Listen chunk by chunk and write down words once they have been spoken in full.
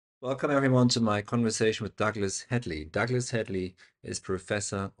Welcome everyone to my conversation with Douglas Hedley. Douglas Hedley is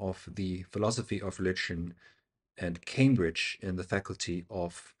Professor of the Philosophy of Religion at Cambridge in the Faculty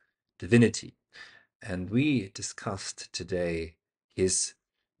of Divinity. And we discussed today his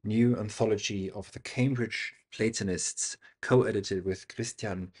new anthology of the Cambridge Platonists, co-edited with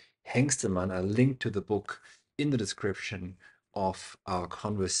Christian Hengstemann. I'll link to the book in the description of our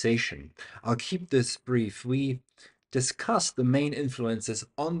conversation. I'll keep this brief. We discussed the main influences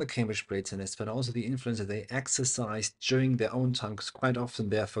on the Cambridge Platonists, but also the influence that they exercised during their own times. Quite often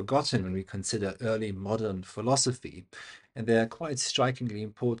they are forgotten when we consider early modern philosophy. And they are quite strikingly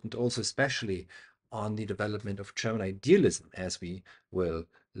important also, especially on the development of German idealism, as we will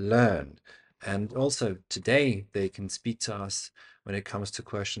learn. And also today they can speak to us when it comes to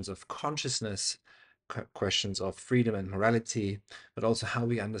questions of consciousness, questions of freedom and morality, but also how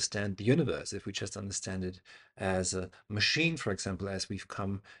we understand the universe, if we just understand it as a machine, for example, as we've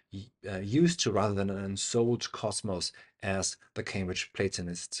come used to, rather than an unsouled cosmos, as the Cambridge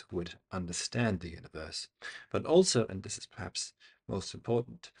Platonists would understand the universe. But also, and this is perhaps most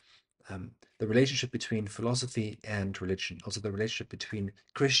important, the relationship between philosophy and religion, also the relationship between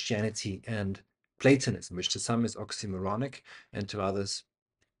Christianity and Platonism, which to some is oxymoronic and to others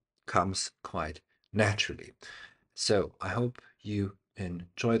comes quite naturally. So I hope you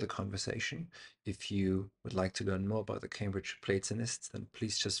enjoy the conversation. If you would like to learn more about the Cambridge Platonists, then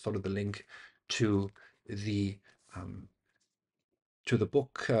please just follow the link to the um,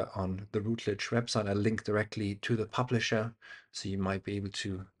 book on the Routledge website. I link directly to the publisher, so you might be able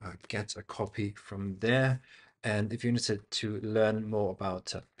to get a copy from there. And if you're interested to learn more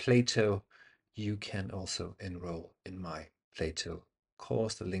about Plato, you can also enroll in my Plato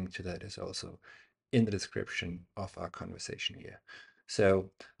course. The link to that is also in the description of our conversation here. So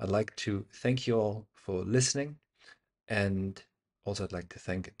I'd like to thank you all for listening. And also I'd like to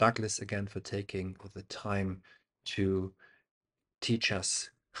thank Douglas again for taking the time to teach us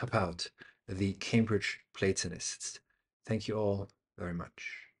about the Cambridge Platonists. Thank you all very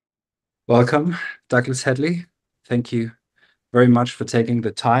much. Welcome, Douglas Hedley. Thank you very much for taking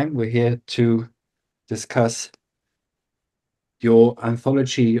the time. We're here to discuss your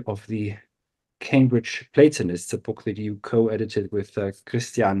anthology of the Cambridge Platonists, a book that you co-edited with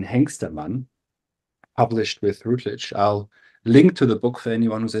Christian Hengstemann, published with Routledge. I'll link to the book for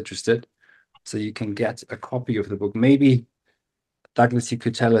anyone who's interested, so you can get a copy of the book. Maybe, Douglas, you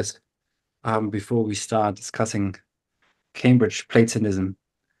could tell us, before we start discussing Cambridge Platonism,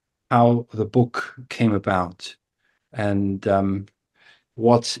 how the book came about and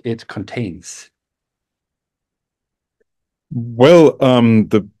what it contains. Well,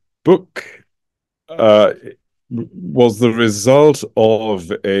 the book was the result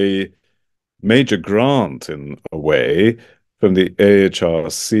of a major grant, in a way, from the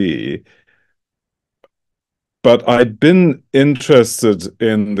AHRC. But I'd been interested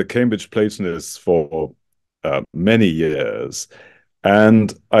in the Cambridge Platonists for many years.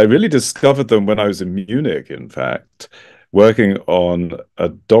 And I really discovered them when I was in Munich, in fact, working on a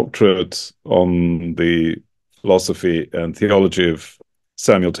doctorate on the philosophy and theology of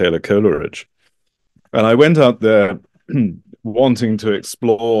Samuel Taylor Coleridge. And I went out there wanting to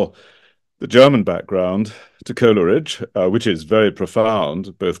explore the German background to Coleridge, which is very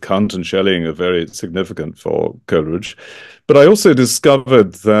profound. Both Kant and Schelling are very significant for Coleridge. But I also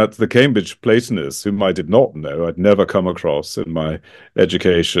discovered that the Cambridge Platonists, whom I did not know, I'd never come across in my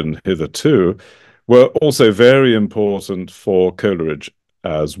education hitherto, were also very important for Coleridge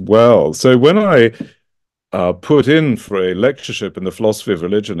as well. So when I put in for a lectureship in the philosophy of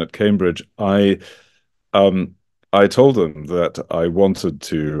religion at Cambridge, um, I told them that I wanted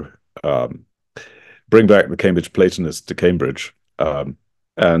to bring back the Cambridge Platonists to Cambridge.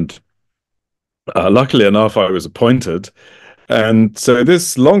 And luckily enough, I was appointed. And so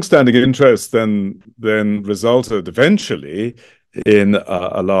this long-standing interest then resulted eventually in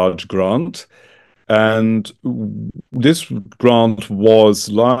a large grant. And this grant was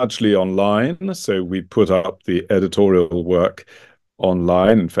largely online. So we put up the editorial work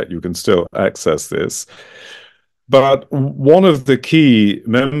online. In fact, you can still access this. But one of the key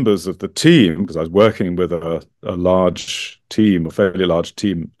members of the team, because I was working with a large team, a fairly large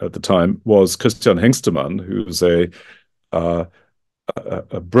team at the time, was Christian Hengstemann, who's uh,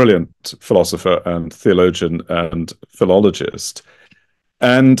 a brilliant philosopher and theologian and philologist.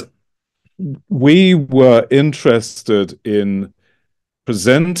 And we were interested in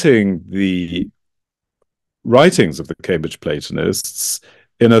presenting the writings of the Cambridge Platonists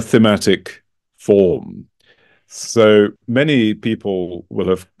in a thematic form. So many people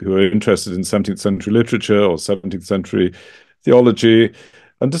who are interested in 17th century literature or 17th century theology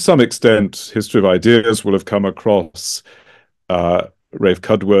and to some extent, history of ideas will have come across Rafe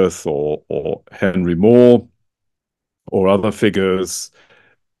Cudworth or Henry Moore or other figures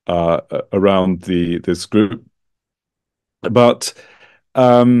around this group. But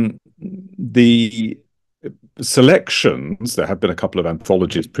the selections, there have been a couple of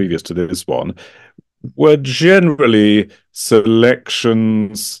anthologies previous to this one, were generally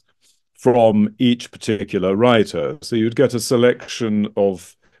selections from each particular writer. So you'd get a selection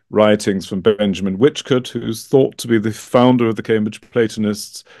of writings from Benjamin Whichcote, who's thought to be the founder of the Cambridge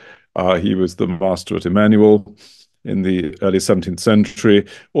Platonists. He was the master at Emmanuel in the early 17th century,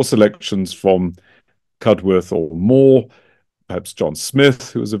 or selections from Cudworth or Moore, perhaps John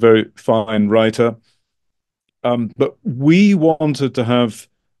Smith, who was a very fine writer. But we wanted to have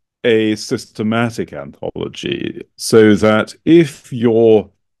a systematic anthology so that if you're,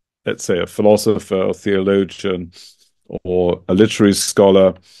 let's say, a philosopher or theologian or a literary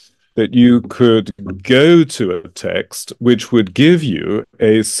scholar, that you could go to a text which would give you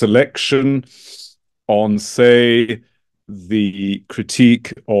a selection on, say, the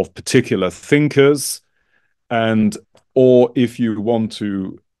critique of particular thinkers, and or if you want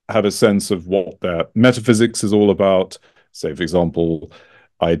to have a sense of what their metaphysics is all about, say, for example,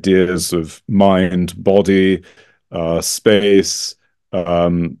 ideas of mind, body, space,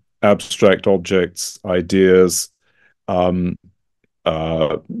 abstract objects, ideas, um,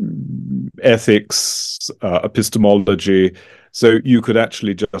 uh, ethics, epistemology. So you could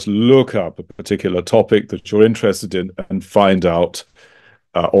actually just look up a particular topic that you're interested in and find out,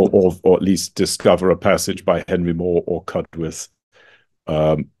 or at least discover a passage by Henry Moore or Cudworth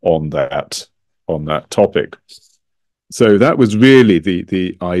on that topic. So that was really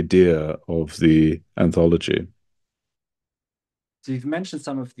the idea of the anthology. So you've mentioned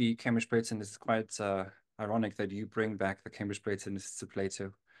some of the Cambridge Platonists. It's quite ironic that you bring back the Cambridge Platonists to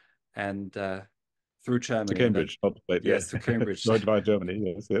Plato and through To Germany. Cambridge, not to Plato. Yes, to Cambridge. Not via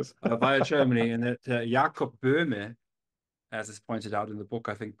Germany, yes. Via Germany, and that Jakob Böhme, as is pointed out in the book,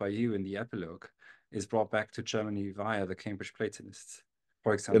 I think by you in the epilogue, is brought back to Germany via the Cambridge Platonists,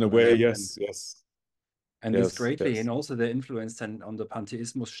 for example. In a way, yes. And this greatly, and also their influence and on the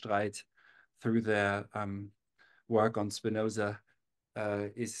Pantheismus-Streit through their work on Spinoza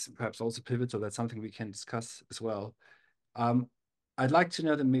is perhaps also pivotal. That's something we can discuss as well. I'd like to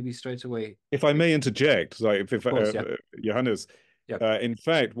know that maybe straight away. If I may interject, like if course, yeah. Johannes, Yeah. in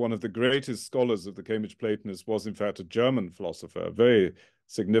fact, one of the greatest scholars of the Cambridge Platonists was, in fact, a German philosopher, a very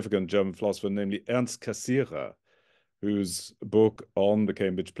significant German philosopher, namely Ernst Cassirer, whose book on the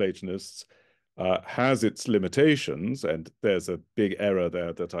Cambridge Platonists has its limitations, and there's a big error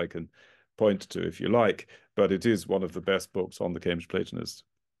there that I can point to if you like, but it is one of the best books on the Cambridge Platonists.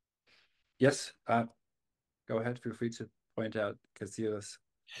 Yes, go ahead. Feel free to point out Cassirer's.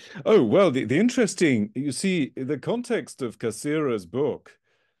 Oh, well, the interesting, you see, the context of Cassirer's book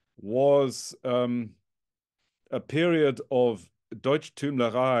was a period of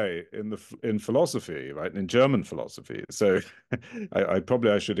Deutschtümlerei in philosophy, right? In German philosophy. So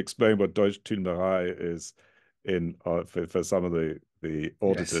I should explain what Deutschtümlerei is in for some of the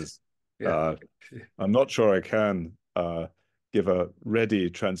auditors. Yes. Yeah. I'm not sure I can give a ready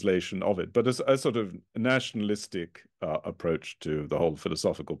translation of it, but a sort of nationalistic approach to the whole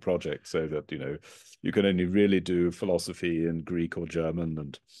philosophical project, so that you can only really do philosophy in Greek or German,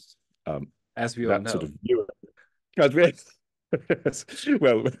 and as we all know, sort of view.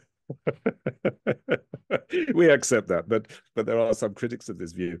 Well, we accept that, but there are some critics of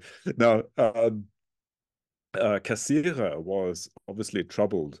this view. Now, Cassirer was obviously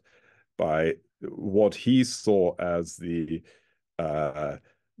troubled by what he saw as the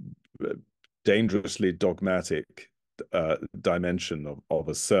dangerously dogmatic dimension of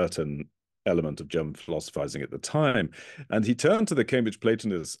a certain element of German philosophizing at the time. And he turned to the Cambridge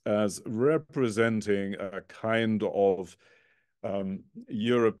Platonists as representing a kind of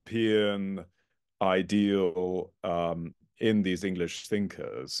European ideal in these English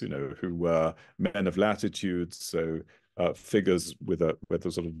thinkers, who were men of latitude, so figures with a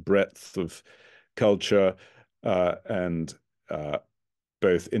sort of breadth of culture and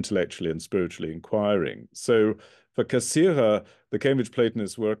both intellectually and spiritually inquiring. So for Cassirer, the Cambridge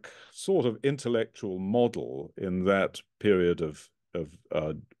Platonists were a sort of intellectual model in that period of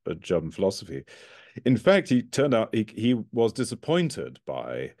German philosophy. In fact, he turned out he was disappointed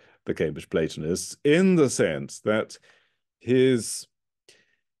by the Cambridge Platonists in the sense that his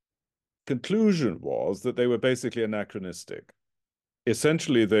conclusion was that they were basically anachronistic.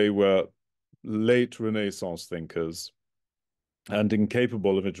 Essentially, they were late Renaissance thinkers and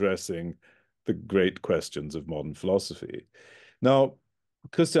incapable of addressing the great questions of modern philosophy. Now,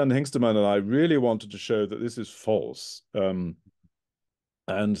 Christian Hengstemann and I really wanted to show that this is false, and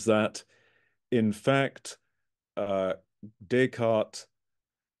that in fact uh, Descartes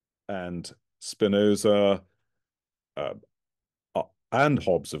and Spinoza uh, and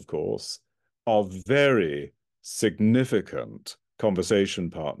Hobbes, of course, are very significant conversation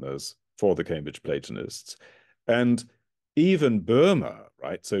partners for the Cambridge Platonists. And even Burma,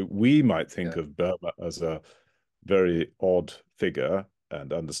 right? So we might think Yeah. of Burma as a very odd figure,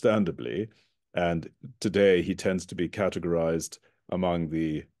 and understandably. And today he tends to be categorized among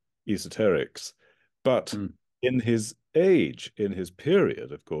the esoterics. But Mm. in his age, in his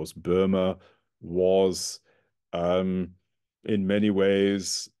period, of course, Burma was um, in many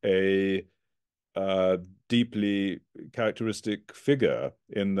ways a uh, deeply characteristic figure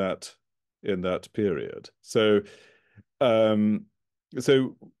in that period. Um,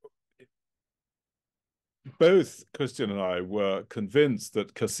 so both Christian and I were convinced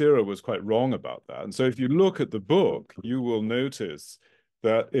that Cassira was quite wrong about that. And so if you look at the book, you will notice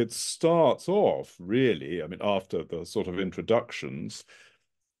that it starts off really, I mean, after the sort of introductions,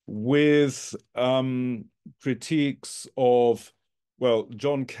 with critiques of, well,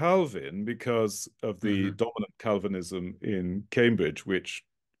 John Calvin, because of the Hmm. dominant Calvinism in Cambridge, which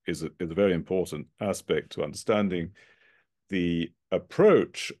is a very important aspect to understanding the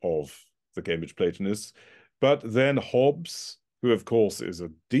approach of the Cambridge Platonists, but then Hobbes, who of course is a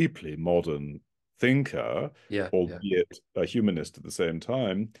deeply modern thinker, Yeah, yeah. albeit a humanist at the same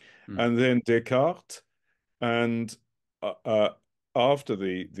time, Mm. and then Descartes, and uh, uh, after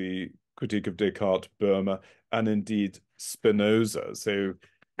the critique of Descartes, Burma, and indeed Spinoza. So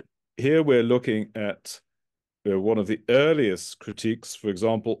here we're looking at one of the earliest critiques, for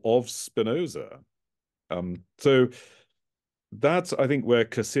example, of Spinoza. So that's, I think, where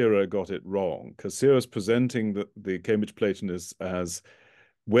Cassira got it wrong. Cassira's presenting the Cambridge Platonists as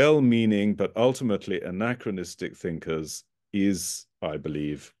well-meaning but ultimately anachronistic thinkers is, I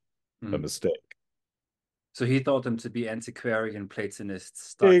believe, a Mm. mistake. So he thought them to be antiquarian Platonists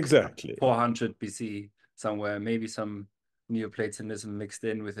stuck Exactly. 400 BC somewhere, maybe some Neoplatonism mixed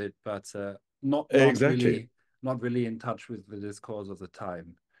in with it, but Exactly. not really in touch with the discourse of the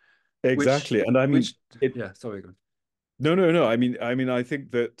time. Which Exactly. And I mean, which it, yeah, sorry, go. no, no, no. I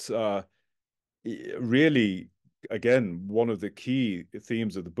think that really, again, one of the key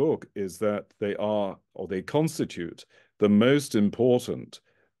themes of the book is that they are, or they constitute, the most important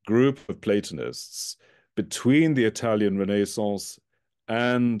group of Platonists between the Italian Renaissance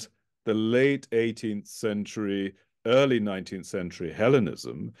and the late 18th century, early 19th century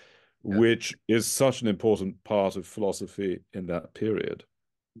Hellenism, Yeah. which is such an important part of philosophy in that period.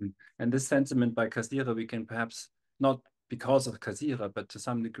 Mm. And this sentiment by Cassira, we can perhaps not because of Cassira, but to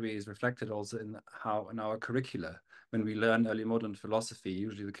some degree is reflected also in how in our curricula. When we learn early modern philosophy,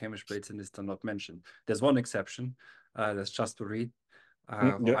 usually the Cambridge Platonists are not mentioned. There's one exception, that's Jasper Reed,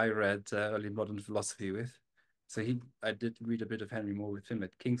 who Yeah. I read early modern philosophy with. So I did read a bit of Henry Moore with him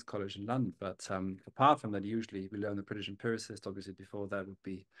at King's College in London. But apart from that, usually we learn the British empiricist. Obviously, before that would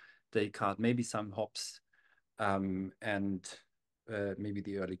be Descartes, maybe some Hobbes, and maybe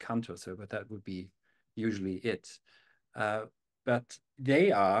the early Cantor. So, but that would be usually it. Uh, but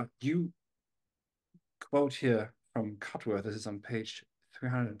you quote here from Cutworth, this is on page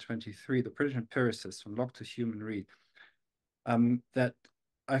 323, the British empiricists from Locke to Hume and Reid, that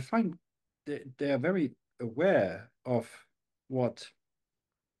I find they are very aware of what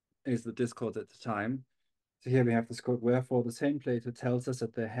is the discourse at the time. So here we have this quote, wherefore the same Plato tells us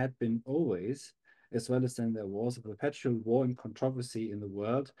that there had been always, as well as then there was, a perpetual war and controversy in the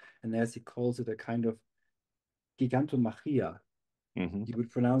world, and as he calls it, a kind of gigantomachia. Mhm. You would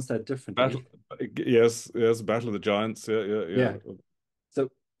pronounce that Battle, differently. yes, yes, Battle of the Giants. Yeah, yeah, Yeah. yeah. So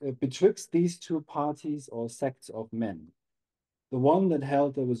betwixt these two parties or sects of men, the one that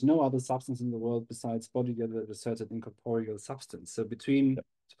held there was no other substance in the world besides body that asserted incorporeal substance. So between,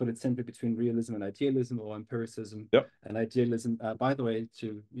 to put it simply, between realism and idealism, or empiricism Yep. and idealism. By the way,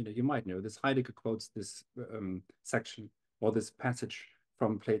 you might know this. Heidegger quotes this section or this passage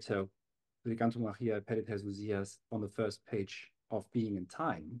from Plato, the Gigantomachia Perites Usias, on the first page of Being in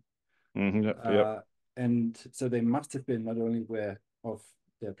Time. Yep. Yep. Uh, and so they must have been not only aware of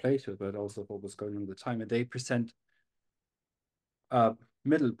their Plato, but also of what was going on at the time. And they present a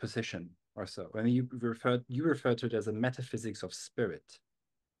middle position or so. And you refer to it as a metaphysics of spirit.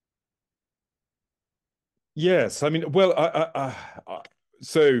 Yes. I mean, well,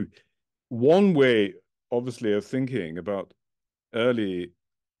 so one way, obviously, of thinking about early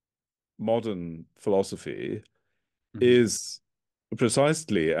modern philosophy Mhm. is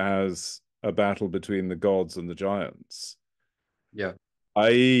precisely as a battle between the gods and the giants. Yeah.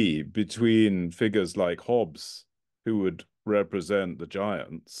 i.e., between figures like Hobbes, who would represent the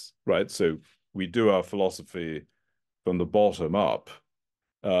giants, right? So we do our philosophy from the bottom up,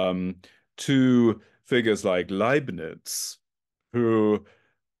 um, to figures like Leibniz, who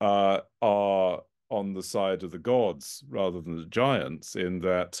are on the side of the gods rather than the giants, in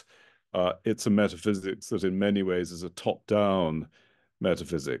that it's a metaphysics that in many ways is a top-down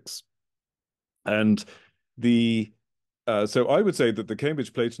metaphysics. And the so I would say that the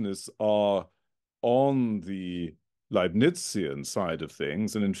Cambridge Platonists are on the Leibnizian side of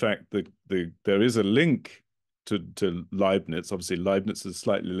things, and in fact, there is a link to Leibniz. Obviously, Leibniz is a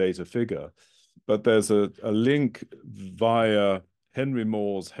slightly later figure, but there's a link via Henry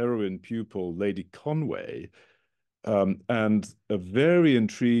More's heroine pupil, Lady Conway, and a very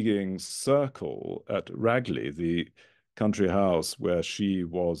intriguing circle at Ragley, the country house where she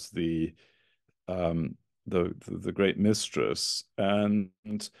was um, the great mistress, and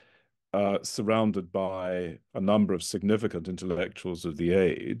surrounded by a number of significant intellectuals of the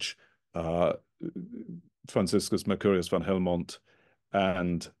age, uh, Franciscus Mercurius van Helmont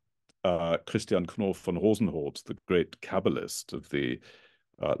and Christian Knorr von Rosenhort, the great Kabbalist of the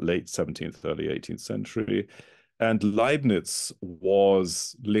late 17th, early 18th century. And Leibniz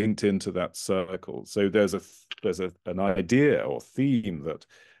was linked into that circle. So an idea or theme that,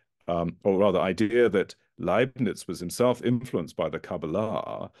 or rather, idea that Leibniz was himself influenced by the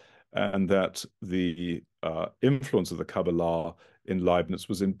Kabbalah, and that the influence of the Kabbalah in Leibniz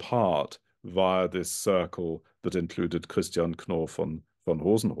was in part via this circle that included Christian Knorr von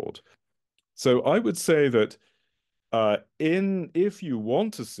Rosenhort. So I would say that if you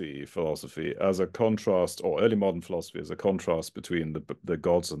want to see philosophy as a contrast, or early modern philosophy as a contrast between the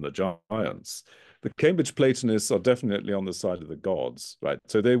gods and the giants, the Cambridge Platonists are definitely on the side of the gods, right?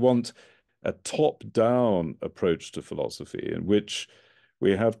 So they want a top-down approach to philosophy in which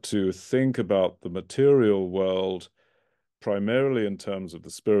we have to think about the material world primarily in terms of the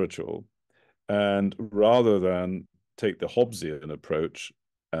spiritual, and rather than take the Hobbesian approach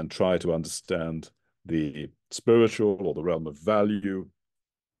and try to understand the spiritual or the realm of value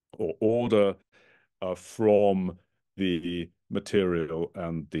or order from the material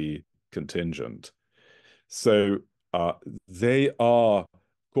and the contingent. So they are,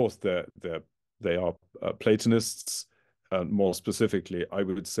 of course, they are Platonists. And more specifically, I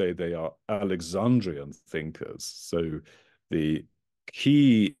would say they are Alexandrian thinkers. So the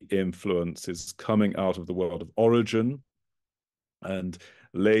key influence is coming out of the world of Origen and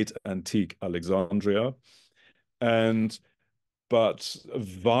late antique Alexandria. And but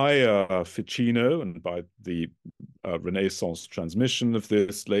via Ficino and by the Renaissance transmission of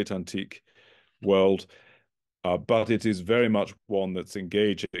this late antique world, but it is very much one that's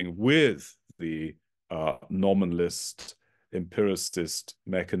engaging with the nominalist, empiricist,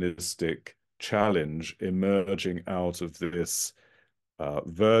 mechanistic challenge emerging out of this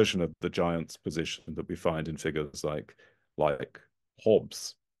version of the giant's position that we find in figures like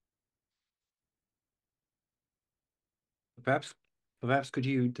Hobbes. Perhaps, perhaps could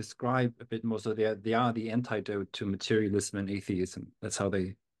you describe a bit more? So they are the antidote to materialism and atheism. That's how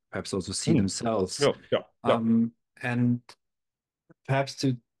they perhaps also see Mm. themselves. Yeah, yeah, yeah. And perhaps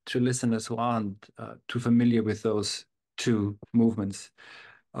to listeners who aren't too familiar with those two movements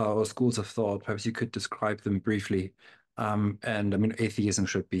or schools of thought, perhaps you could describe them briefly. And I mean, atheism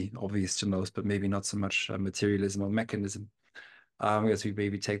should be obvious to most, but maybe not so much materialism or mechanism. I guess we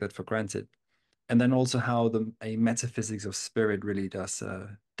maybe take that for granted. And then also how a metaphysics of spirit really does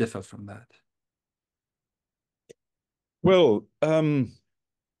differ from that. Well, I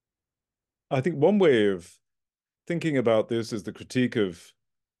think one way of thinking about this is the critique of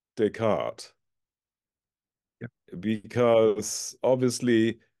Descartes, Yeah. because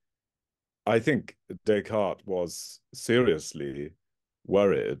obviously I think Descartes was seriously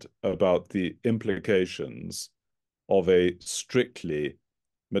worried about the implications of a strictly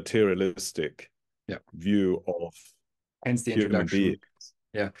materialistic Yeah. view of Hence the human beings. introduction.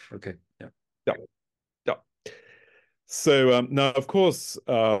 Yeah. Okay. Yeah. Yeah, yeah. So now, of course,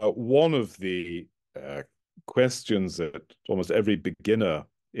 one of the questions that almost every beginner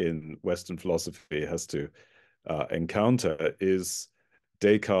in Western philosophy has to encounter is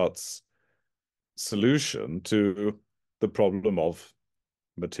Descartes' solution to the problem of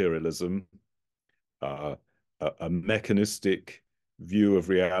materialism, uh, a mechanistic view of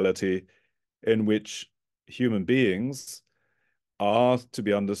reality in which human beings are to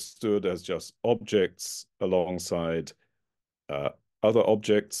be understood as just objects alongside uh, other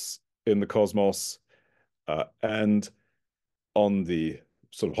objects in the cosmos. And on the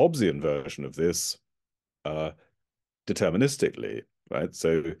sort of Hobbesian version of this, uh, deterministically, right?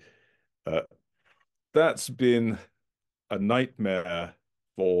 So uh, that's been a nightmare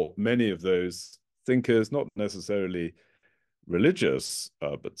for many of those thinkers, not necessarily religious,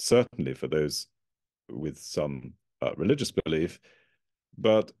 but certainly for those with some religious belief,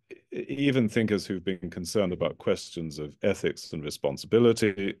 but even thinkers who've been concerned about questions of ethics and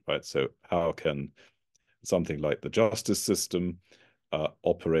responsibility, right? So how can something like the justice system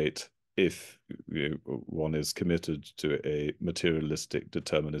operate if one is committed to a materialistic,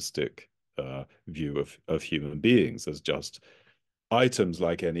 deterministic view of human beings as just items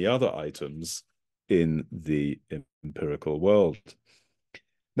like any other items in the empirical world.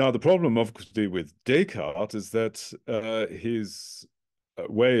 Now, the problem, obviously, with Descartes is that his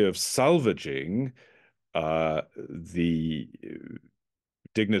way of salvaging the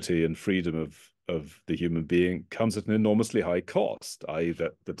dignity and freedom of the human being comes at an enormously high cost, i.e.,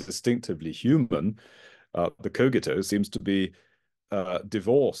 that the distinctively human, the cogito, seems to be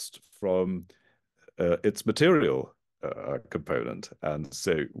divorced from its material component. And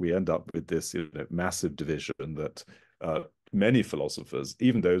so we end up with this massive division that many philosophers,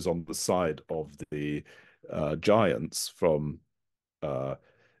 even those on the side of the giants from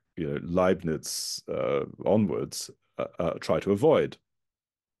Leibniz onwards, try to avoid.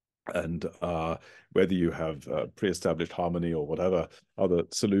 And whether you have pre-established harmony or whatever other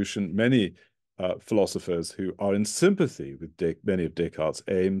solution, many philosophers who are in sympathy with many of Descartes'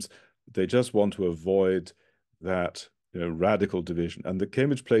 aims, they just want to avoid that radical division. And the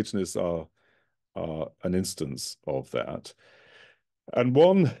Cambridge Platonists are an instance of that. And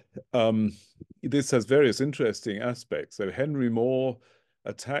this has various interesting aspects. So Henry Moore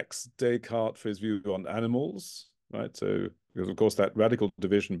attacks Descartes for his view on animals, right? So, because of course that radical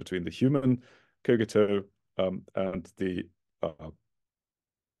division between the human cogito and the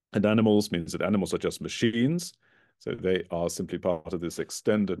and animals means that animals are just machines. So they are simply part of this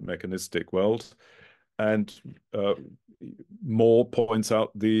extended mechanistic world. And Moore points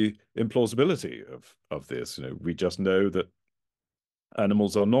out the implausibility of this. We just know that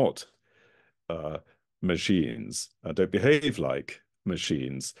animals are not uh, machines, don't behave like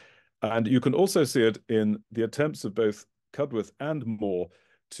machines. And you can also see it in the attempts of both Cudworth and Moore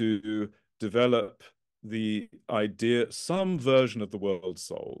to develop the idea, some version of the world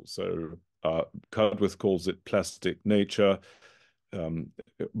soul. So Cudworth calls it plastic nature. Um,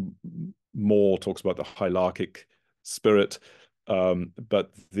 Moore talks about the hylarchic spirit,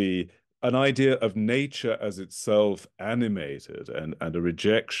 but an idea of nature as itself animated and a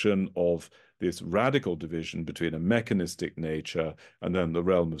rejection of this radical division between a mechanistic nature and then the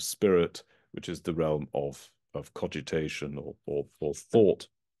realm of spirit, which is the realm of cogitation or thought.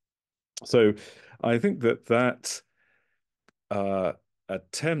 So I think that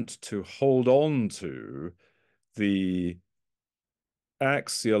attempt to hold on to the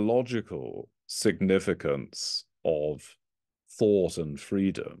axiological significance of thought and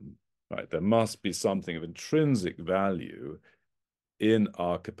freedom, right? There must be something of intrinsic value in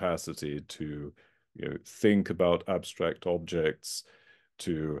our capacity to, think about abstract objects,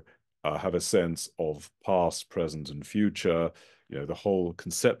 to have a sense of past, present, and future, the whole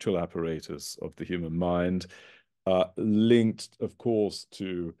conceptual apparatus of the human mind, linked, of course,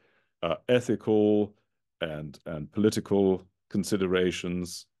 to ethical and political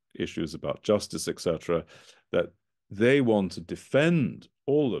considerations, issues about justice, etc., that they want to defend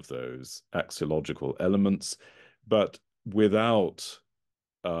all of those axiological elements, but without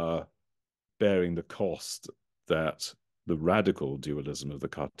bearing the cost that the radical dualism of the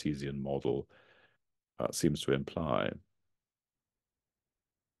Cartesian model seems to imply.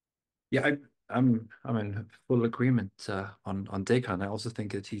 Yeah, I'm in full agreement on Descartes. I also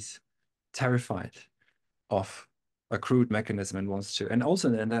think that he's terrified of a crude mechanism and wants to, and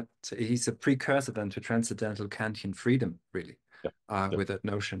also in that he's a precursor then to transcendental Kantian freedom, really, Yeah, with definitely. that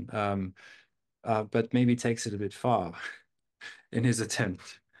notion. But maybe takes it a bit far in his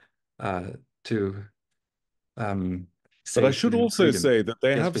attempt to um, But I say should to also freedom. say that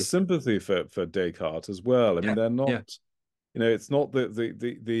they Yes, have please. sympathy for Descartes as well. I mean, Yeah, they're yeah, not, it's not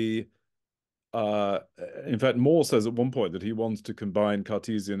the uh, in fact, Moore says at one point that he wants to combine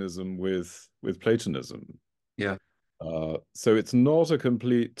Cartesianism with Platonism. yeah, So it's not a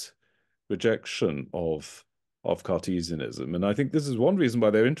complete rejection of Cartesianism. And I think this is one reason why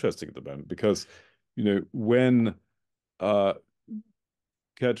they're interesting at the moment, because, when uh,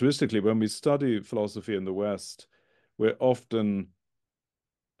 characteristically, when we study philosophy in the West, we're often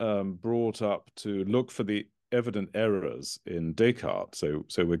brought up to look for the evident errors in Descartes.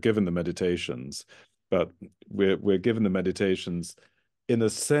 So we're given the meditations, but we're given the meditations in a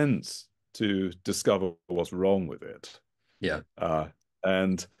sense to discover what's wrong with it. yeah.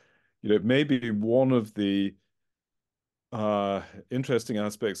 And maybe one of the interesting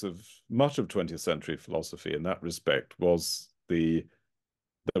aspects of much of 20th century philosophy in that respect was the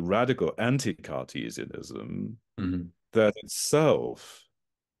radical anti-Cartesianism Mhm. that itself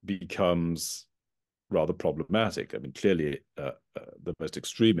becomes rather problematic. I mean, clearly, the most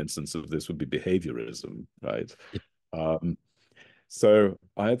extreme instance of this would be behaviorism, right? Um, so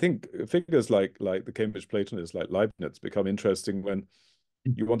I think figures like the Cambridge Platonists, like Leibniz, become interesting when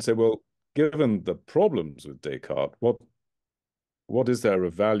you want to say, well, given the problems with Descartes, what is there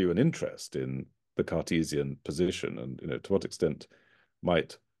of value and interest in the Cartesian position, and to what extent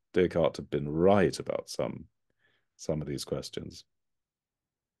might Descartes have been right about some of these questions?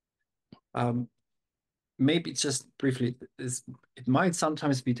 Um, Maybe just briefly, it might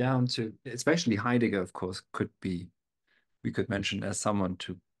sometimes be down to, especially Heidegger, of course, we could mention as someone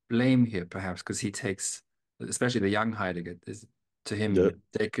to blame here, perhaps, because he takes, especially the young Heidegger, to him, Yeah.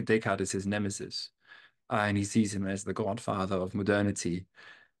 Descartes is his nemesis, and he sees him as the godfather of modernity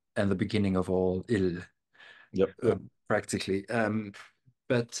and the beginning of all ill, Yep. Yep. practically.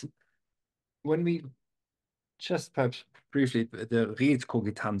 But when we just perhaps briefly, the res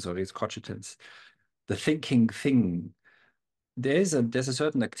cogitans or res cogitans, the thinking thing, there's a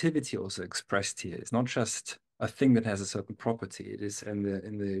certain activity also expressed here. It's not just a thing that has a certain property. It is in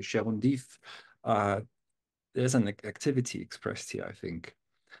the gerundiv, uh, there's an activity expressed here, I think.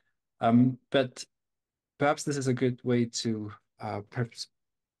 But perhaps this is a good way to perhaps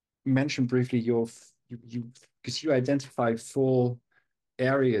mention briefly you because you identify four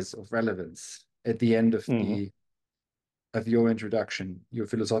areas of relevance at the end of Hmm. the of your introduction, your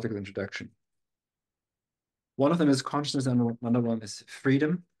philosophical introduction. One of them is consciousness, and another one is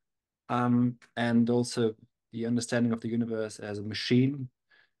freedom, and also the understanding of the universe as a machine.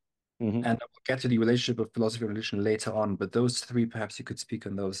 Hmm. And I will get to the relationship of philosophy and religion later on, but those three, perhaps you could speak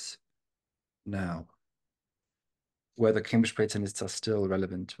on those now, where the Cambridge Platonists are still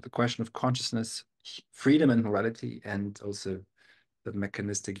relevant to the question of consciousness, freedom, and morality, and also the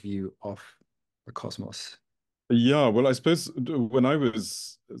mechanistic view of the cosmos. Yeah, well, I suppose when I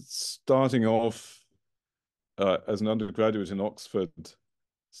was starting off as an undergraduate in Oxford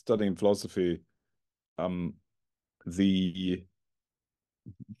studying philosophy, um, the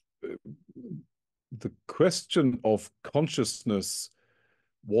the question of consciousness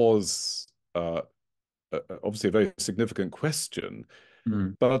was obviously a very significant question,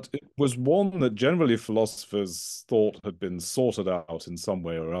 Mm. but it was one that generally philosophers thought had been sorted out in some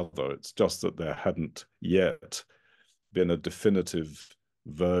way or other. It's just that there hadn't yet been a definitive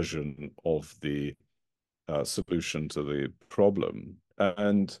version of the solution to the problem.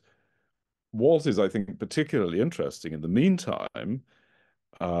 And what is, I think, particularly interesting in the meantime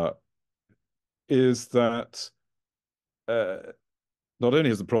uh, is that uh, not only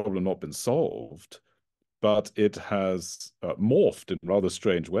has the problem not been solved, but it has morphed in rather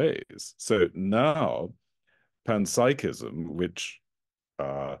strange ways. So now panpsychism, which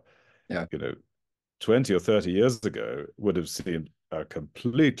uh, Yeah. you know 20 or 30 years ago would have seemed a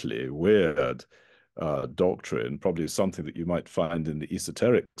completely weird doctrine, probably something that you might find in the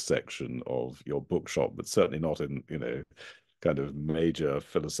esoteric section of your bookshop, but certainly not in, kind of major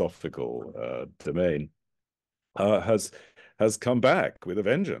philosophical domain, has come back with a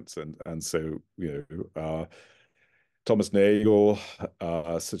vengeance. And so, Thomas Nagel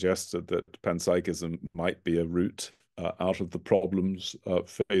suggested that panpsychism might be a route out of the problems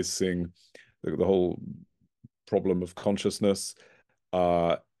facing the whole problem of consciousness.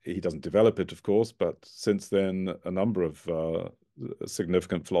 He doesn't develop it, of course, but since then, a number of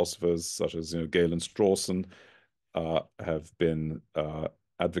significant philosophers, such as Galen Strawson, have been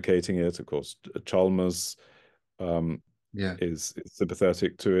advocating it. Of course, Chalmers um, Yeah. is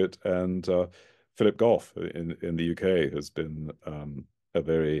sympathetic to it, and Philip Goff in the UK has been a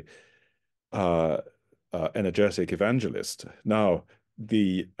very uh, energetic evangelist. Now,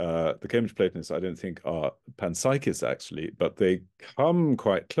 the Cambridge Platonists, I don't think, are panpsychists actually, but they come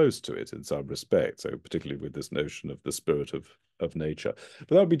quite close to it in some respects. So, particularly with this notion of the spirit of nature. But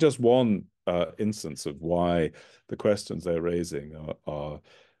that would be just one instance of why the questions they're raising are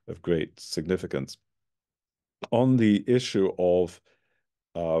of great significance. On the issue of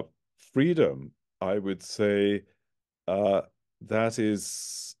uh, freedom, I would say uh, that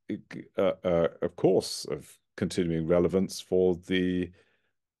is, of course, of continuing relevance for the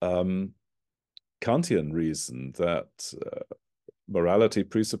um, Kantian reason that morality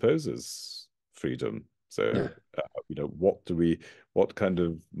presupposes freedom. So, Yeah. what kind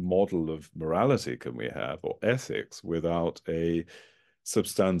of model of morality can we have, or ethics, without a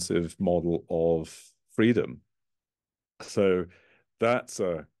substantive model of freedom? So that's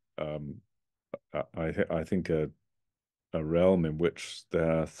um, I think a realm in which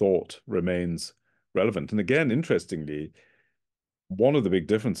their thought remains relevant. And again, interestingly, one of the big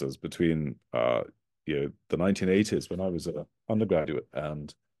differences between the 1980s when I was an undergraduate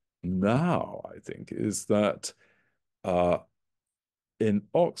and now, I think, is that uh, in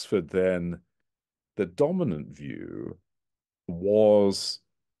Oxford then the dominant view was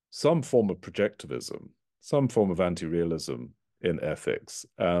some form of projectivism, some form of anti-realism in ethics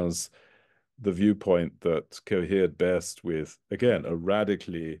as the viewpoint that cohered best with, again, a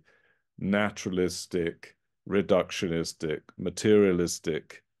radically naturalistic, reductionistic,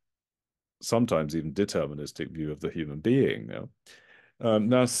 materialistic, sometimes even deterministic view of the human being.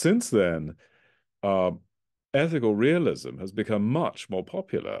 Now, since then, uh, ethical realism has become much more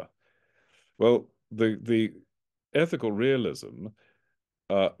popular. Well, the ethical realism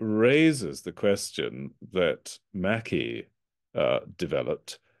raises the question that Mackie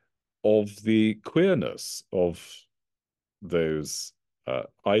developed of the queerness of those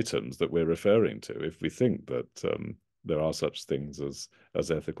items that we're referring to. If we think that there are such things as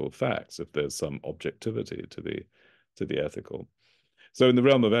ethical facts, if there's some objectivity to the ethical. So in the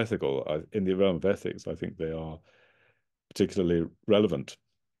realm of in the realm of ethics, I think they are particularly relevant.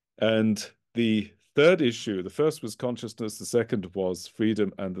 And the third issue, the first was consciousness, the second was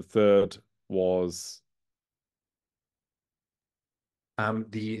freedom, and the third was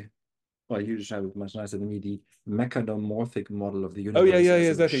The well, you describe it much nicer than me. The mechanomorphic model of the oh yeah, universe yeah, yeah,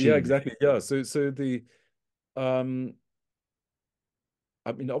 as a exactly, yeah, machine. exactly, yeah. So the um,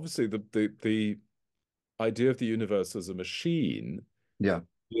 I mean, obviously the idea of the universe as a machine Yeah,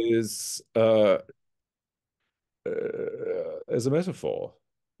 is as a metaphor.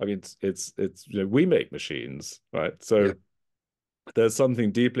 I mean, it's we make machines, right? yeah, So there's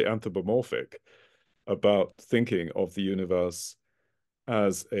something deeply anthropomorphic about thinking of the universe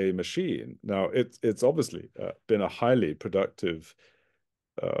as a machine. Now, it's obviously been a highly productive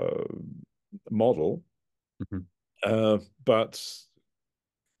uh, model, mhm, but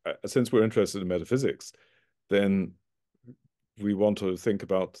since we're interested in metaphysics, then we want to think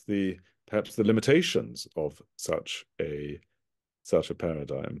about the perhaps the limitations of such a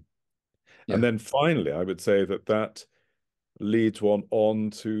paradigm. And yeah, then finally, I would say that that leads one on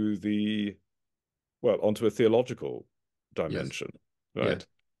to onto a theological yes, dimension, yeah, right?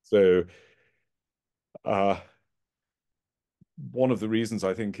 So, uh, one of the reasons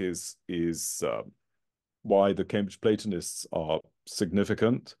I think is why the Cambridge Platonists are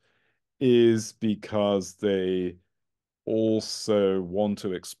significant is because they also want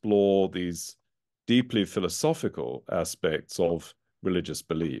to explore these deeply philosophical aspects of religious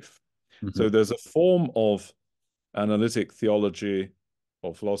belief. mhm, So there's a form of analytic theology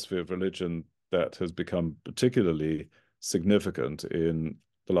or philosophy of religion that has become particularly significant in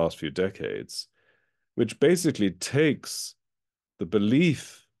the last few decades, which basically takes the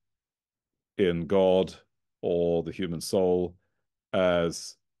belief in God or the human soul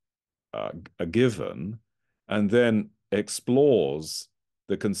as a given and then explores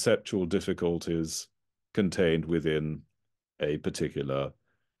the conceptual difficulties contained within a particular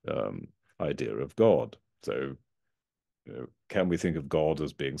um, idea of God. So, can we think of God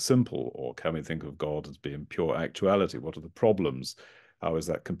as being simple, or can we think of God as being pure actuality? What are the problems? How is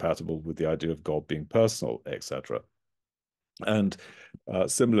that compatible with the idea of God being personal, etc.? And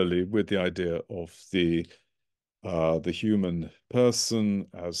similarly, with the idea of the human person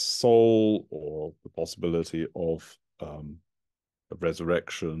as soul, or the possibility of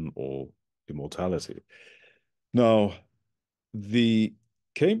resurrection or immortality. Now, the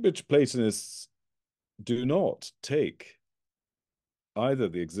Cambridge Platonists do not take either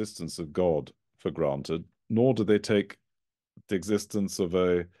the existence of God for granted, nor do they take the existence of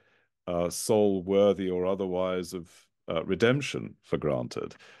a soul worthy or otherwise of redemption for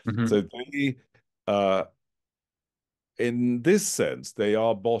granted. mhm, So uh, in this sense, they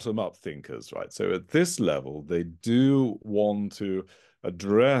are bottom-up thinkers, right? So at this level, they do want to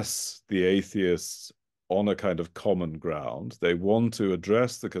address the atheists on a kind of common ground. They want to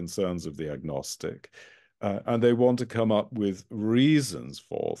address the concerns of the agnostic, and they want to come up with reasons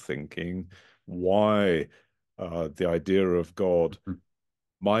for thinking why the idea of God mhm.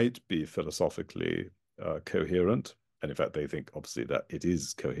 might be philosophically coherent. And in fact, they think obviously that it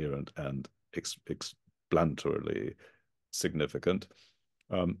is coherent and explanatorily significant,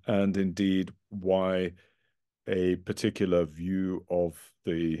 and indeed why a particular view of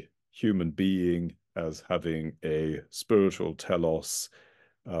the human being as having a spiritual telos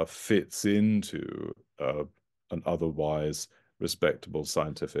fits into an otherwise respectable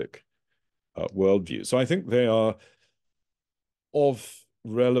scientific worldview. So I think they are of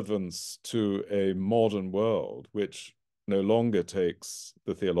relevance to a modern world, which no longer takes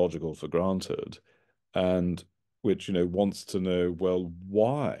the theological for granted, and which, wants to know, well,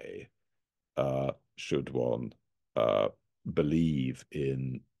 why should one uh, believe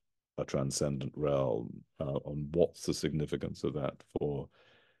in a transcendent realm, and what's the significance of that for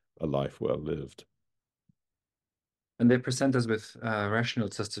a life well lived? And they present us with rational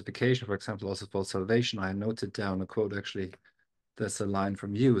justification, for example, also for salvation. I noted down a quote actually. That's a line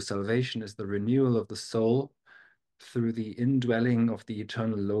from you. Salvation is the renewal of the soul through the indwelling of the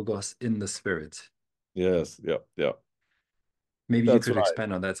eternal Logos in the spirit. Yes, yeah, yeah. Maybe you That's could right.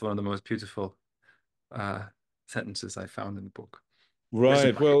 expand on that. It's one of the most beautiful uh, sentences I found in the book. As in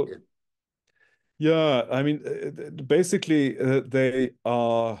Right. my Well, opinion. yeah, I mean, basically, they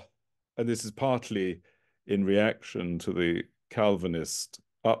are, and this is partly in reaction to the Calvinist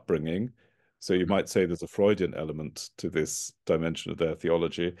upbringing. So you might say there's a Freudian element to this dimension of their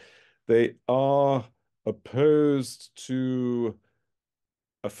theology. They are opposed to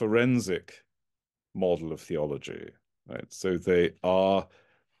a forensic model of theology, right? So they are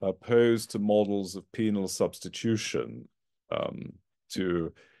opposed to models of penal substitution,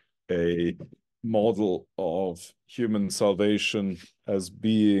 to a model of human salvation as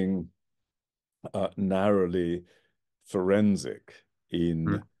being narrowly forensic in,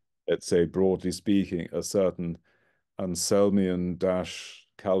 Mm. let's say, broadly speaking, a certain Anselmian dash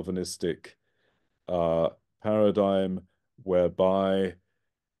Calvinistic uh, paradigm whereby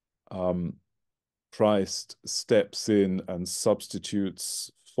um, Christ steps in and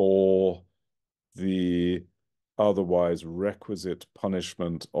substitutes for the otherwise requisite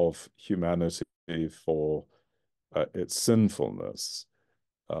punishment of humanity for its sinfulness.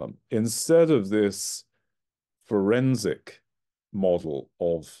 Instead of this forensic model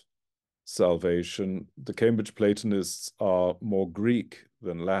of salvation, the Cambridge Platonists are more Greek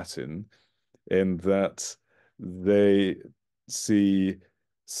than Latin in that they see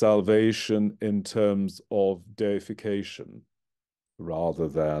salvation in terms of deification rather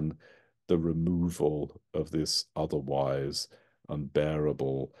than the removal of this otherwise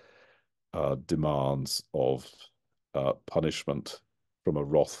unbearable demands of punishment from a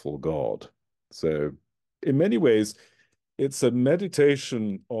wrathful God. So, in many ways, it's a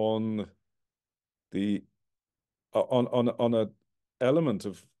meditation on the on a element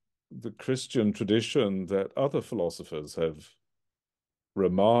of the Christian tradition that other philosophers have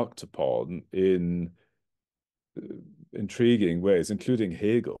remarked upon in uh, intriguing ways, including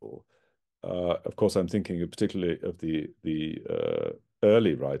Hegel. Of course, I'm thinking particularly of the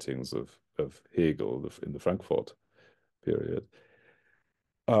early writings of Hegel in the Frankfurt period,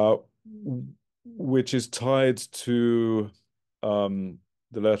 uh, which is tied to the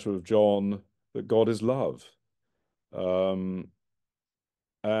letter of John that God is love. Um,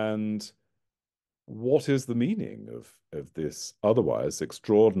 and what is the meaning of this otherwise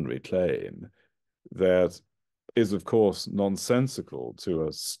extraordinary claim that is, of course, nonsensical to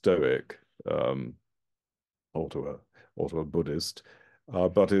a Stoic or to a Buddhist,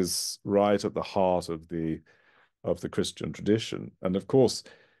 but is right at the heart of the Christian tradition. And of course,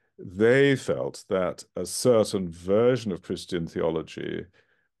 they felt that a certain version of Christian theology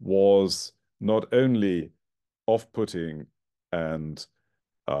was not only off-putting and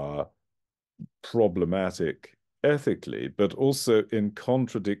uh, problematic ethically, but also in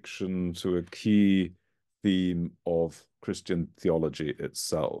contradiction to a key theme of Christian theology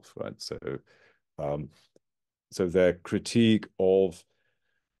itself, right? Um, so their critique of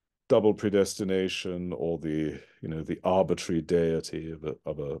double predestination or the arbitrary deity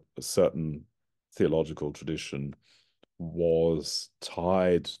of a certain theological tradition was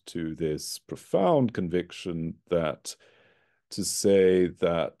tied to this profound conviction that to say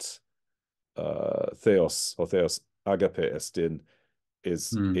that theos or theos agape estin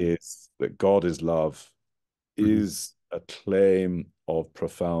Mm. is that God is love Mhm. is a claim of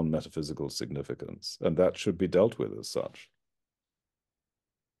profound metaphysical significance, and that should be dealt with as such.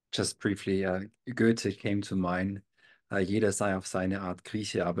 Just briefly, Goethe came to mind. Jeder sei auf seine Art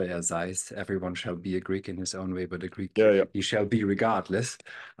Grieche, aber er sei's. Everyone shall be a Greek in his own way, but a Greek Yeah, he shall be regardless.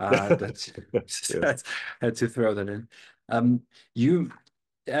 That yes, that had to throw that in. Um, you,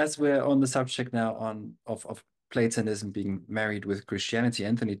 as we're on the subject now of Platonism being married with Christianity,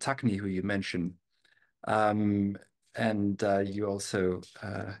 Anthony Tuckney, who you mentioned, um, and you also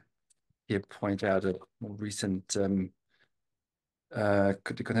here point out a more recent the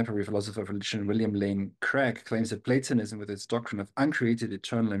contemporary philosopher of religion William Lane Craig claims that Platonism, with its doctrine of uncreated,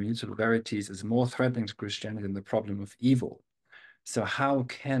 eternal, and immutable verities, is more threatening to Christianity than the problem of evil. So how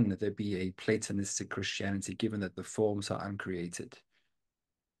can there be a Platonistic Christianity given that the forms are uncreated,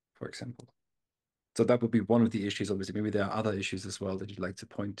 for example? So that would be one of the issues, obviously. Maybe there are other issues as well that you'd like to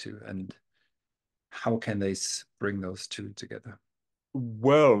point to, and how can they bring those two together?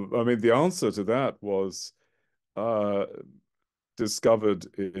 Well, I mean, the answer to that was uh, discovered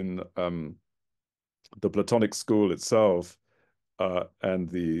in the Platonic school itself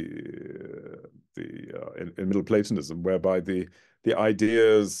and in Middle Platonism, whereby the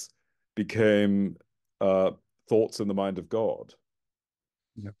ideas became thoughts in the mind of God.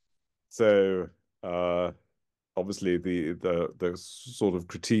 Yeah. So uh, obviously the sort of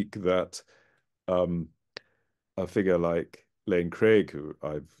critique that um, a figure like Lane Craig, who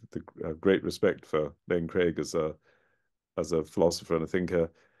have great respect for Lane Craig as a philosopher and a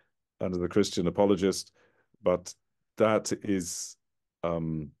thinker and as a Christian apologist, but that is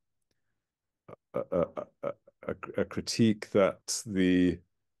um, a, a, a critique that the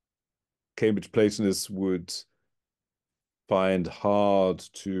Cambridge Platonists would find hard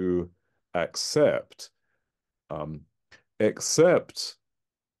to accept, um, except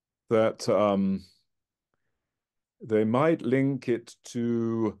that they might link it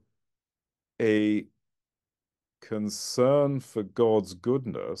to a concern for God's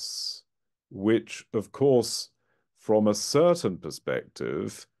goodness, which, of course, from a certain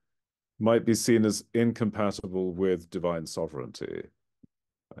perspective, might be seen as incompatible with divine sovereignty.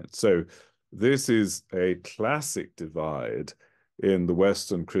 Right? So, this is a classic divide in the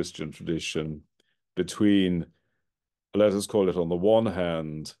Western Christian tradition between, let us call it, on the one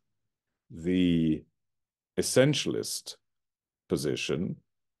hand, the essentialist position,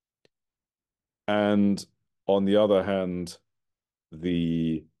 and on the other hand,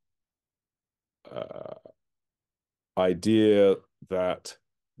 the uh, idea that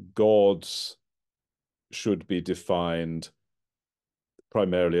gods should be defined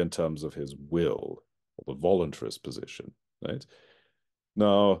primarily in terms of his will, or the voluntarist position, right?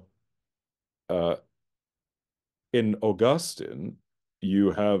 Now, uh, in Augustine,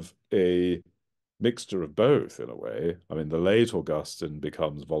 you have a mixture of both in a way. I mean, the late Augustine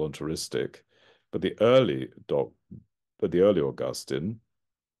becomes voluntaristic, but the early Augustine,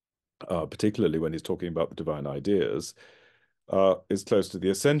 particularly when he's talking about the divine ideas, is close to the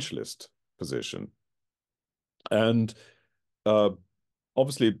essentialist position. And uh,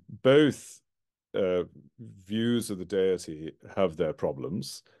 obviously, both views of the deity have their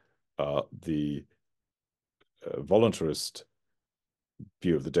problems. The voluntarist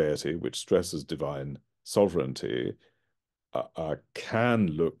view of the deity, which stresses divine sovereignty, can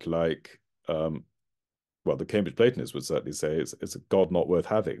look like, well, the Cambridge Platonists would certainly say it's a God not worth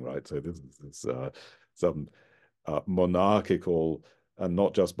having, right? So this is some monarchical, and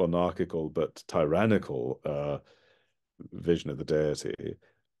not just monarchical, but tyrannical vision of the deity.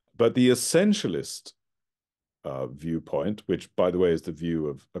 But the essentialist viewpoint, which, by the way, is the view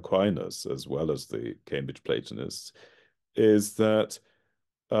of Aquinas as well as the Cambridge Platonists, is that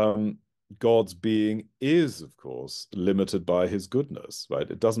um, God's being is, of course, limited by his goodness, right?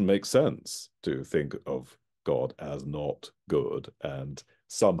 It doesn't make sense to think of God as not good and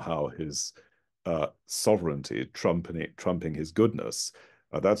somehow his sovereignty trumping his goodness.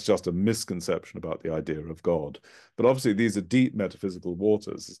 That's just a misconception about the idea of God. But obviously, these are deep metaphysical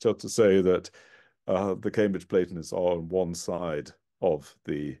waters. It's just to say that the Cambridge Platonists are on one side of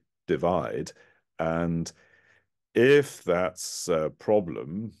the divide. And if that's a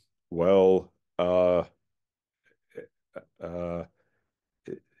problem, well, uh,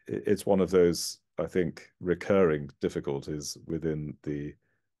 it's one of those, I think, recurring difficulties within the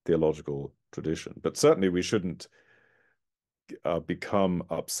theological tradition. But certainly we shouldn't become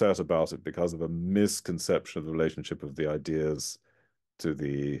upset about it because of a misconception of the relationship of the ideas to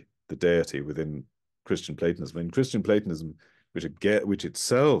the deity within Christian Platonism. I mean, Christian Platonism, which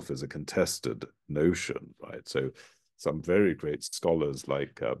itself is a contested notion, right? So some very great scholars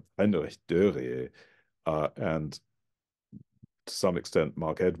like Heinrich Dörrie and to some extent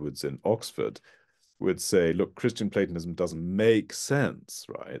Mark Edwards in Oxford would say, look, Christian Platonism doesn't make sense,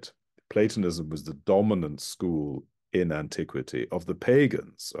 right? Platonism was the dominant school in antiquity of the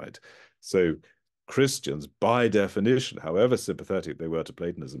pagans, right? So Christians, by definition, however sympathetic they were to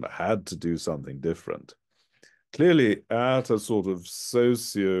Platonism, had to do something different. Clearly, at a sort of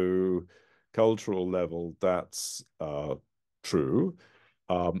socio-cultural level, that's true.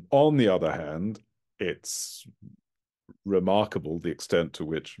 On the other hand, it's remarkable the extent to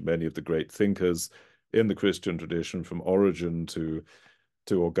which many of the great thinkers in the Christian tradition, from Origen to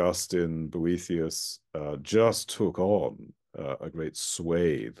Augustine, Boethius, just took on a great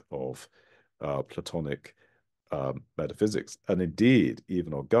swathe of Platonic metaphysics. And indeed,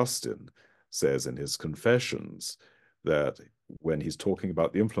 even Augustine says in his Confessions that when he's talking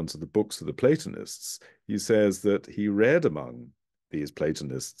about the influence of the books of the Platonists, he says that he read among these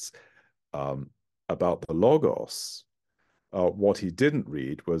Platonists um, about the Logos. What he didn't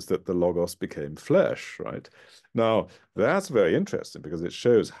read was that the Logos became flesh, right? Now, that's very interesting because it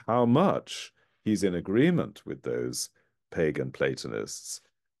shows how much he's in agreement with those pagan Platonists,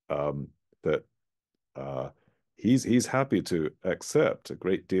 that he's happy to accept a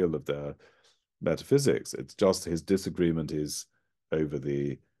great deal of their metaphysics. It's just his disagreement is over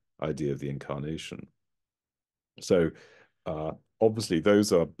the idea of the incarnation. So obviously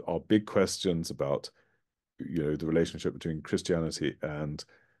those are big questions about the relationship between Christianity and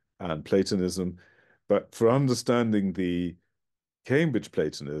Platonism. But for understanding the Cambridge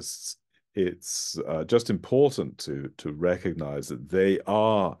Platonists, it's just important to recognize that they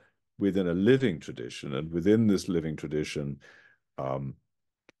are within a living tradition, and within this living tradition, um,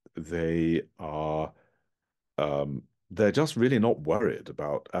 they are they're just really not worried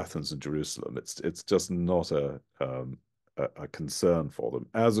about Athens and Jerusalem. It's just not a concern for them,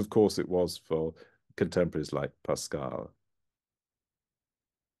 as of course it was for contemporaries like Pascal.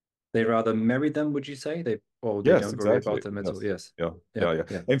 They rather marry them, would you say? They Yes, don't worry about exactly. them at all. Yes. Yes. Yeah, Yeah, yeah, yeah.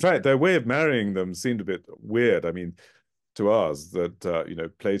 yeah. In fact, their way of marrying them seemed a bit weird. I mean, to us, that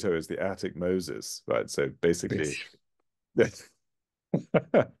Plato is the Attic Moses, right? So basically, Yes.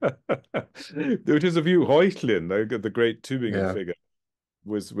 which is a view Heuchlin, the great Tübingen Yeah. figure,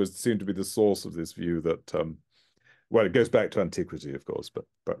 was seemed to be the source of this view that well, it goes back to antiquity, of course, but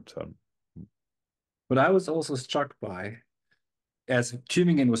What I was also struck by, as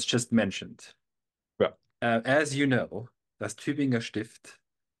Tübingen was just mentioned, yeah, as you know, das Tübinger Stift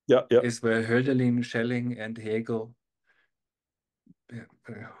yeah, yeah, is where Hölderlin, Schelling, and Hegel,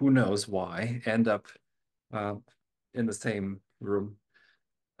 who knows why, end up uh, in the same room.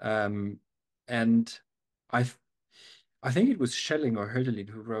 Um, and I, I think it was Schelling or Hölderlin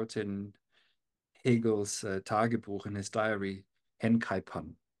who wrote in Hegel's Tagebuch in his diary,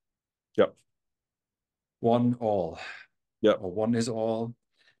 Henkaipan, yeah, one all, yeah, or one is all,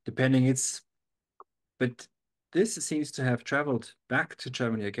 depending. But this seems to have traveled back to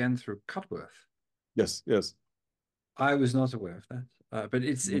Germany again through Cudworth. yes, yes. I was not aware of that. But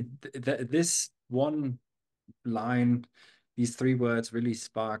Mhm. this one line, these three words really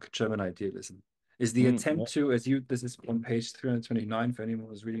spark German idealism. Is the Yeah. attempt to, this is on page 329 for anyone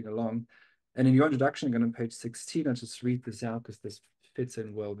who's reading along. And in your introduction, again on page 16, I'll just read this out because this fits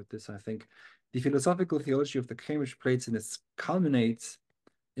in well with this, I think. The philosophical theology of the Cambridge Platonists culminates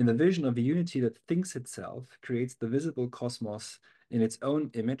in the vision of a unity that thinks itself, creates the visible cosmos in its own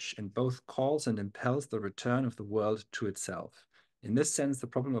image, and both calls and impels the return of the world to itself. In this sense, the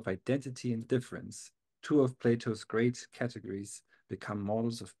problem of identity and difference, two of Plato's great categories, become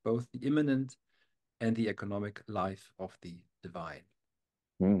models of both the immanent and the economic life of the divine.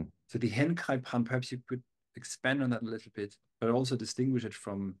 Mm. So the Henkaipan, perhaps you could expand on that a little bit, but also distinguish it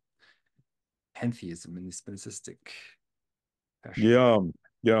from pantheism in the spinozistic fashion. Yeah,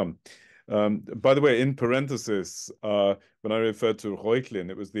 yeah. By the way, in parenthesis, when I referred to Reuchlin,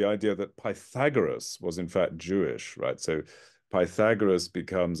 it was the idea that Pythagoras was in fact Jewish, right? So Pythagoras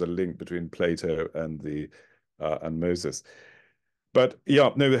becomes a link between Plato and Moses. But yeah,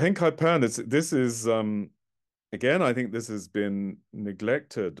 no, the Henkai Pan is this is again, I think this has been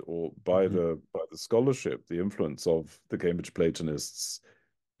neglected or Mhm. by the scholarship, the influence of the Cambridge Platonists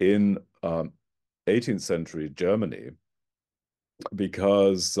in 18th century Germany,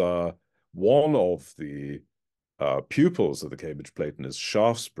 because one of the pupils of the Cambridge Platonists,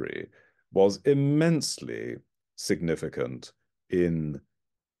 Shaftesbury, was immensely significant in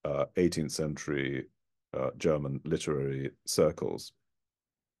 18th century German literary circles.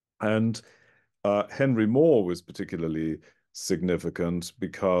 And Henry Moore was particularly significant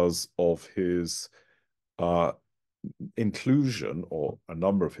because of his uh, inclusion, or a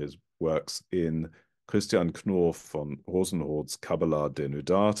number of his works, in Christian Knorr von Rosenhordt's Kabbalah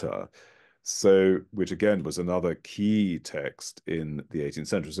Denudata, so which again was another key text in the 18th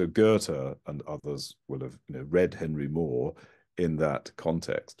century. So Goethe and others will have read Henry Moore in that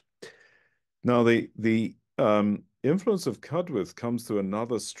context. Now the influence of Cudworth comes through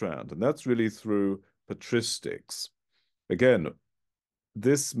another strand, and that's really through patristics. Again,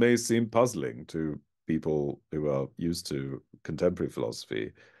 this may seem puzzling to people who are used to contemporary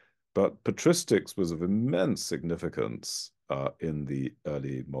philosophy, but patristics was of immense significance in the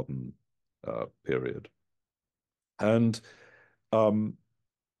early modern period. And um,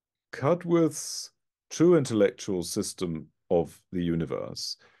 Cudworth's true intellectual system of the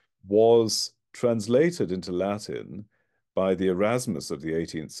universe was translated into Latin by the Erasmus of the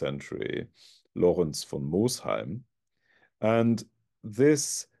 18th century, Lawrence von Mosheim. And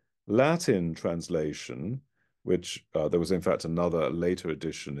this Latin translation, which there was in fact another later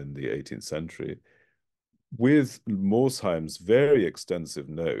edition in the 18th century, with Mosheim's very extensive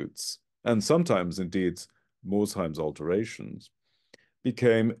notes, and sometimes indeed Mosheim's alterations,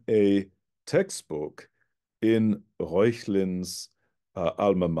 became a textbook in Reuchlin's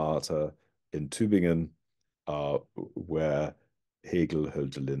alma mater in Tübingen, where Hegel,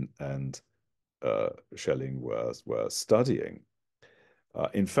 Hölderlin, and Schelling were studying.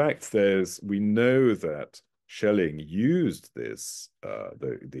 In fact, we know that Schelling used this,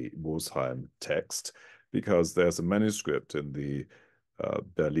 the Mosheim text, because there's a manuscript in the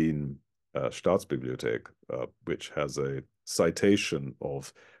Berlin Staatsbibliothek, which has a citation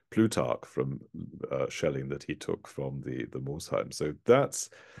of Plutarch from Schelling that he took from the Mosheim. So that's,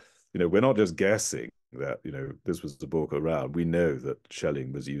 we're not just guessing that, this was the book around. We know that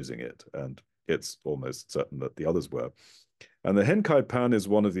Schelling was using it, and it's almost certain that the others were. And the Henkai Pan is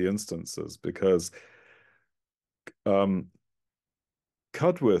one of the instances because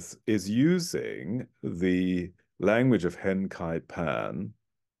Cudworth is using the language of Henkai Pan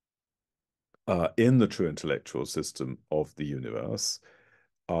in the true intellectual system of the universe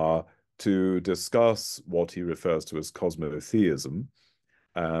to discuss what he refers to as cosmotheism,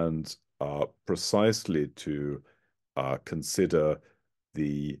 and precisely to consider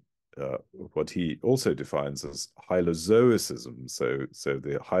the what he also defines as hylozoicism. So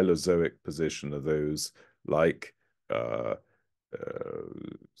the hylozoic position of those like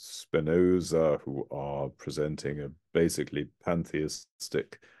Spinoza, who are presenting a basically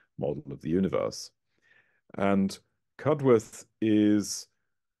pantheistic model of the universe. And Cudworth is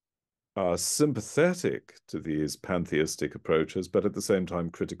sympathetic to these pantheistic approaches, but at the same time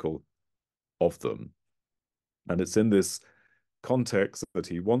critical of them. And it's in this context that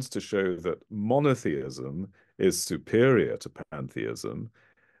he wants to show that monotheism is superior to pantheism,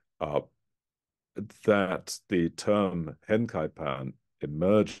 that the term Henkaipan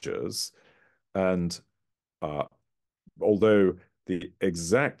emerges, and although the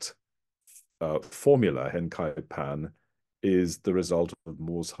exact formula Henkaipan is the result of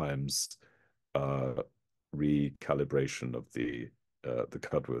Mosheim's recalibration of the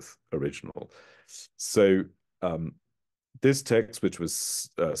Cudworth original. So this text, which was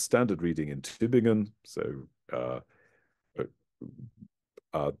standard reading in Tübingen, so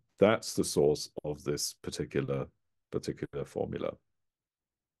that's the source of this particular formula.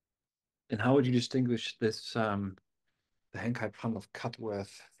 And how would you distinguish this the Henkai Pan of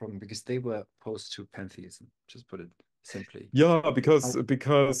Cudworth from, because they were opposed to pantheism, just put it simply. Yeah, because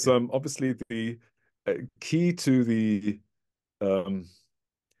How, obviously the key to the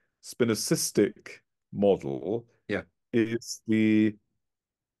Spinocistic model yeah. is the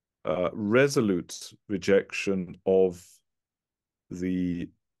resolute rejection of the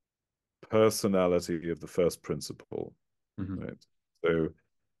personality of the first principle. Mhm. Right? So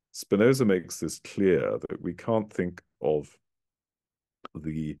Spinoza makes this clear that we can't think of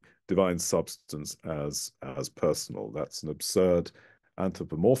the divine substance as personal. That's an absurd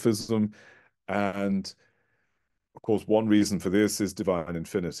anthropomorphism. And of course, one reason for this is divine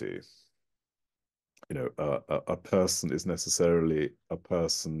infinity. A person is necessarily a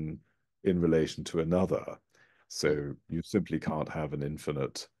person in relation to another. So you simply can't have an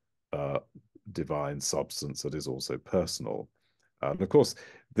infinite divine substance that is also personal. And of course,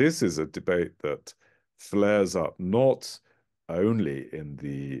 this is a debate that flares up not only in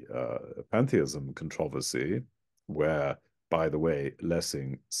the pantheism controversy, where, by the way,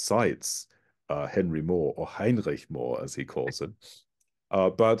 Lessing cites Henry Moore, or Heinrich Moore, as he calls it,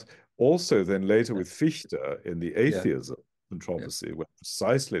 but also then later with Fichte in the Yeah. atheism Yeah. controversy, where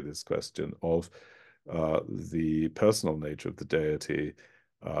precisely this question of the personal nature of the deity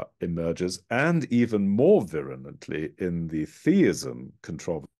emerges, and even more virulently in the theism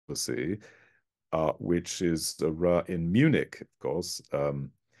controversy, which is in Munich, of course.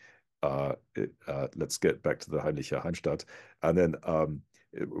 Let's get back to the Heimliche Heimstatt, and then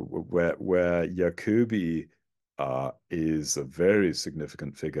where Jacobi is a very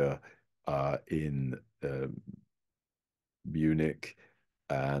significant figure in Munich,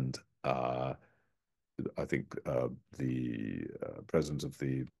 and I think the president of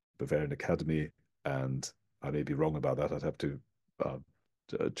the Bavarian Academy, and I may be wrong about that. I'd have to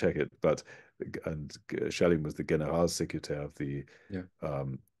check it. And Schelling was the Generalsekretär of the Yeah.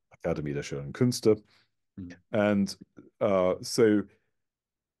 Akademie der Schönen Künste. Mhm. And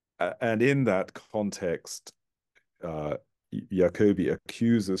and in that context, Jacobi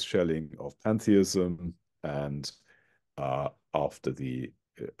accuses Schelling of pantheism, and after the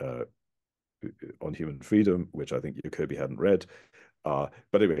on human freedom, which I think Jacobi hadn't read. But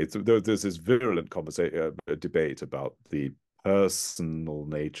anyway, there's this virulent conversation, debate about the personal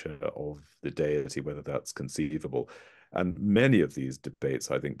nature of the deity, whether that's conceivable. And many of these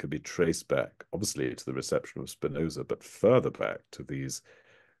debates, I think, can be traced back, obviously, to the reception of Spinoza, but further back to these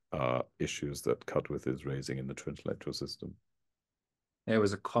issues that Cudworth is raising in the twin intellectual system. It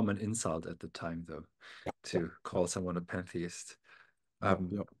was a common insult at the time, though, to call someone a pantheist. Yeah, Um,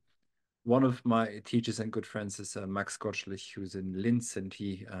 yeah. One of my teachers and good friends is Max Gottschlich, who's in Linz, and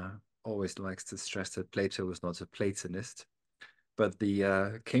he always likes to stress that Plato was not a Platonist, but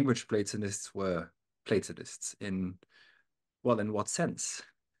the Cambridge Platonists were Platonists in, well, in what sense?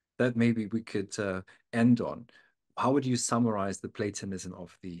 That maybe we could end on. How would you summarize the Platonism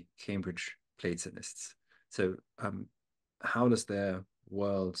of the Cambridge Platonists? So, how does their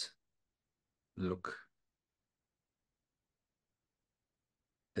world look,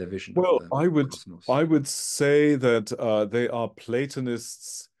 their vision of Well, the I would cosmos? I would say that they are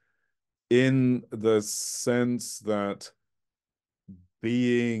Platonists in the sense that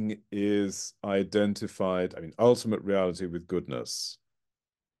being is identified, I mean, ultimate reality with goodness,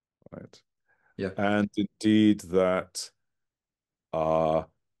 right? Yeah. And indeed that uh,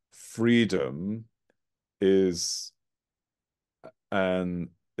 freedom is an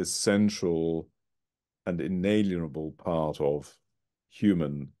essential and inalienable part of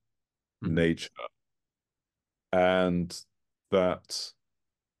human Mhm. nature, and that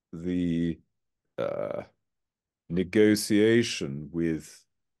the uh, negotiation with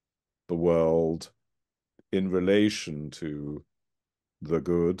the world in relation to the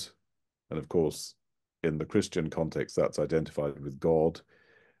good, and of course, in the Christian context, that's identified with God,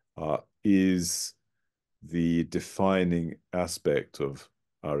 is the defining aspect of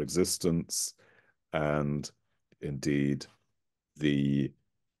our existence and indeed the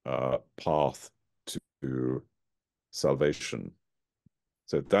path to salvation.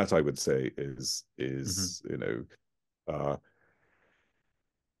 So that I would say Mhm. is uh,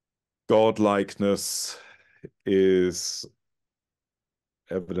 godlikeness is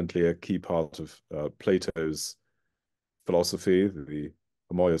evidently a key part of Plato's philosophy, the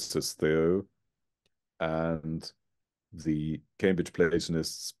homoiostis theo, and the Cambridge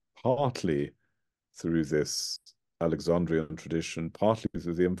Platonists, partly through this Alexandrian tradition, partly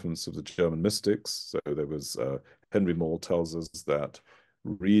through the influence of the German mystics. So there was Henry Moore tells us that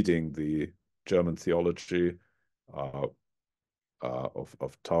reading the German theology uh,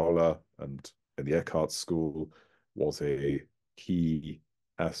 of Tauler and in the Eckhart school was a key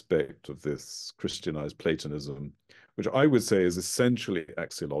aspect of this Christianized Platonism, which I would say is essentially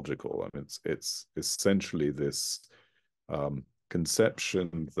axiological. I mean, it's essentially this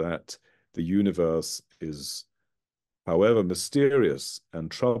conception that the universe is, however mysterious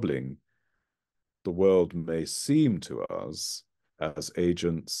and troubling the world may seem to us as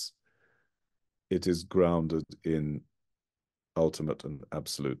agents, it is grounded in ultimate and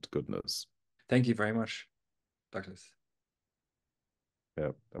absolute goodness. Thank you very much, Douglas.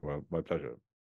 Yeah, well, my pleasure.